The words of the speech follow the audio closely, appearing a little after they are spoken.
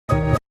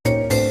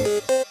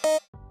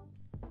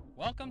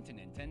Welcome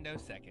to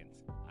Nintendo Seconds.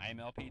 I'm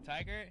LP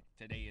Tiger.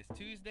 Today is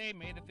Tuesday,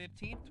 May the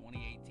 15th,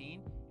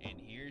 2018, and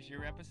here's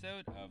your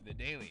episode of The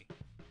Daily.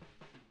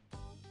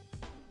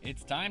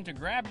 It's time to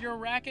grab your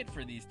racket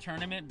for these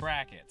tournament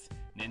brackets.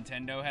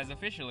 Nintendo has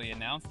officially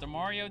announced the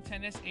Mario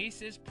Tennis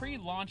Aces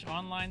pre-launch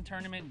online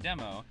tournament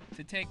demo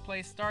to take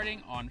place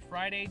starting on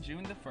Friday,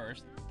 June the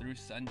 1st through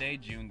Sunday,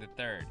 June the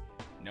 3rd.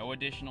 No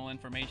additional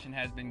information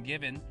has been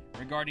given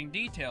regarding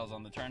details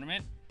on the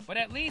tournament, but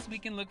at least we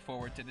can look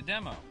forward to the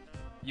demo.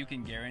 You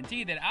can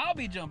guarantee that I'll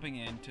be jumping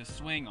in to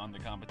swing on the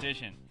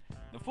competition.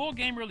 The full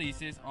game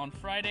releases on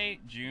Friday,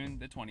 June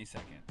the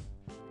 22nd.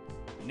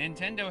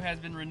 Nintendo has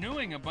been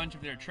renewing a bunch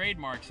of their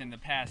trademarks in the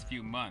past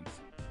few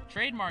months.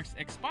 Trademarks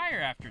expire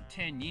after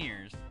 10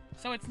 years,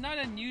 so it's not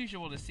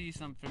unusual to see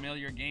some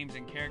familiar games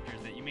and characters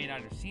that you may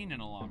not have seen in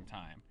a long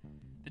time.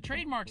 The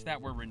trademarks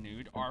that were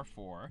renewed are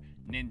for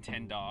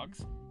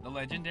Nintendogs, the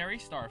legendary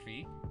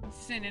Starfy,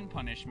 Sin and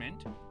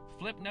Punishment,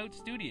 Flipnote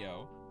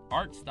Studio,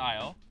 Art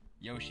Style,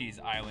 Yoshi's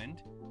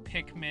Island,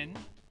 Pikmin,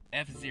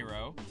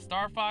 F-Zero,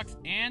 Star Fox,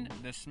 and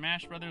the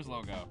Smash Bros.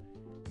 Logo.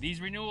 These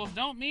renewals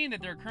don't mean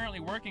that they're currently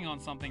working on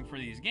something for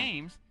these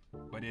games,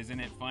 but isn't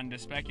it fun to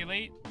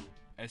speculate?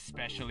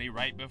 Especially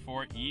right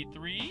before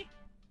E3?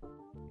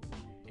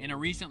 In a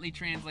recently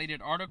translated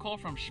article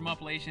from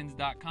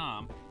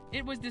shmuplations.com,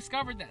 it was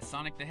discovered that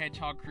Sonic the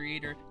Hedgehog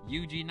creator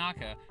Yuji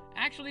Naka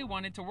actually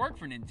wanted to work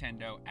for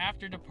Nintendo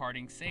after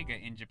departing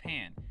Sega in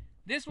Japan.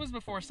 This was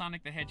before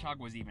Sonic the Hedgehog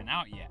was even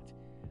out yet.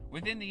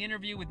 Within the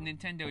interview with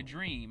Nintendo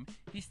Dream,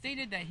 he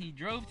stated that he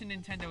drove to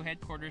Nintendo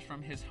headquarters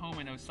from his home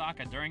in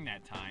Osaka during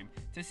that time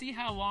to see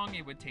how long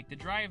it would take to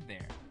drive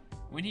there.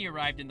 When he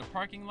arrived in the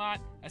parking lot,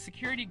 a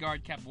security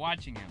guard kept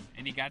watching him,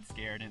 and he got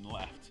scared and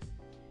left.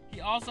 He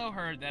also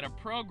heard that a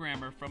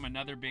programmer from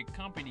another big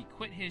company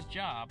quit his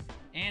job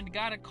and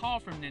got a call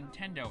from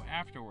Nintendo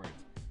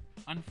afterwards.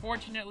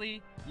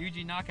 Unfortunately,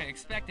 Yuji Naka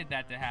expected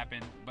that to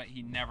happen, but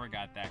he never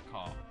got that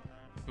call.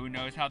 Who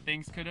knows how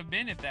things could have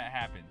been if that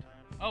happened?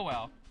 Oh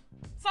well.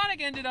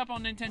 Sonic ended up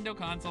on Nintendo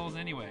consoles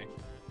anyway.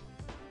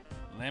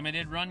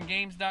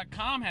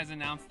 LimitedRunGames.com has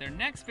announced their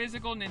next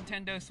physical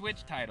Nintendo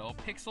Switch title,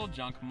 Pixel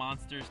Junk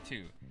Monsters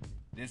 2.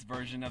 This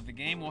version of the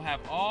game will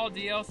have all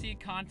DLC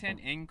content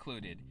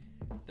included.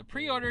 The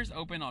pre-orders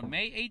open on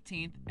May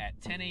 18th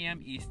at 10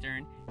 a.m.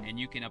 Eastern, and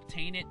you can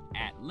obtain it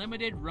at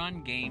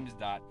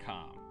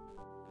LimitedRunGames.com.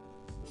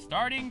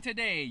 Starting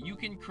today, you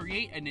can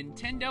create a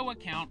Nintendo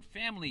account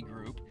family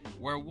group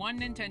where one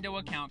Nintendo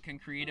account can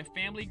create a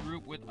family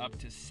group with up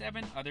to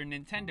 7 other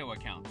Nintendo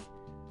accounts.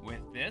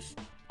 With this,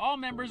 all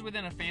members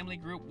within a family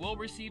group will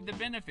receive the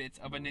benefits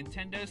of a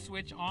Nintendo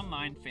Switch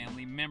Online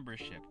family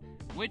membership,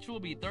 which will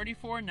be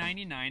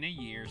 $34.99 a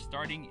year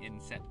starting in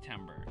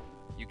September.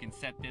 You can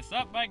set this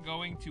up by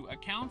going to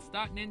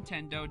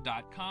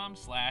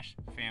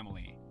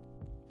accounts.nintendo.com/family.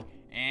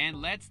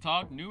 And let's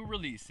talk new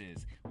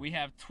releases. We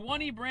have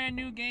 20 brand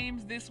new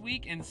games this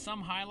week, and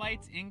some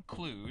highlights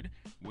include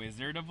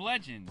Wizard of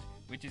Legend,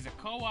 which is a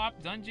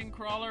co-op dungeon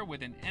crawler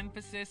with an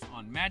emphasis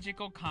on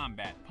magical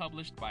combat,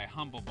 published by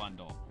Humble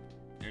Bundle.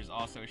 There's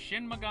also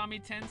Shin Megami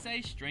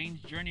Tensei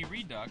Strange Journey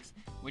Redux,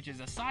 which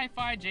is a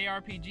sci-fi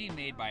JRPG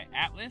made by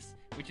Atlus,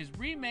 which is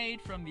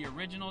remade from the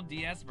original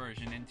DS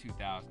version in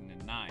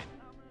 2009.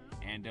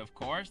 And of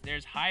course,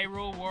 there's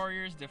Hyrule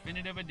Warriors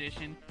Definitive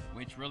Edition,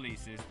 which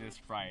releases this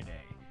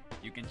Friday.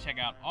 You can check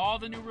out all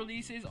the new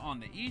releases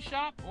on the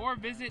eShop or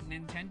visit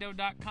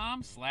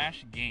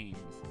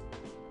nintendo.com/games.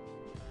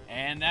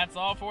 And that's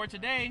all for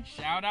today.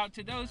 Shout out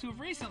to those who've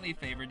recently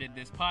favorited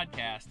this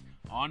podcast.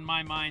 On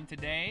my mind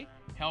today,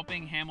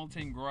 Helping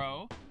Hamilton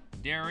Grow,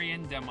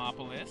 Darian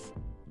Demopoulos,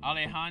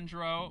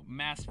 Alejandro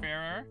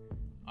Masferrer,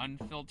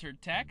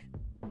 Unfiltered Tech,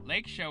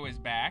 Lake Show is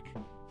back,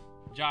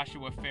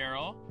 Joshua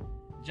Farrell,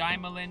 Jai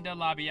Melinda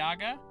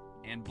Labiaga,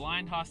 and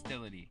Blind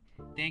Hostility.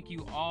 Thank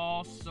you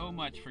all so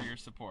much for your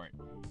support.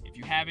 If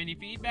you have any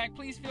feedback,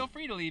 please feel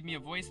free to leave me a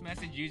voice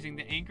message using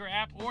the Anchor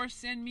app or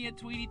send me a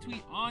tweet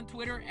on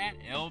Twitter at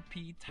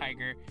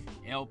LPTiger,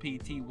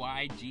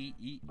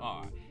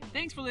 LPTYGER.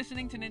 Thanks for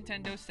listening to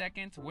Nintendo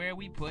Seconds, where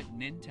we put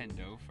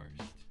Nintendo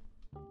first.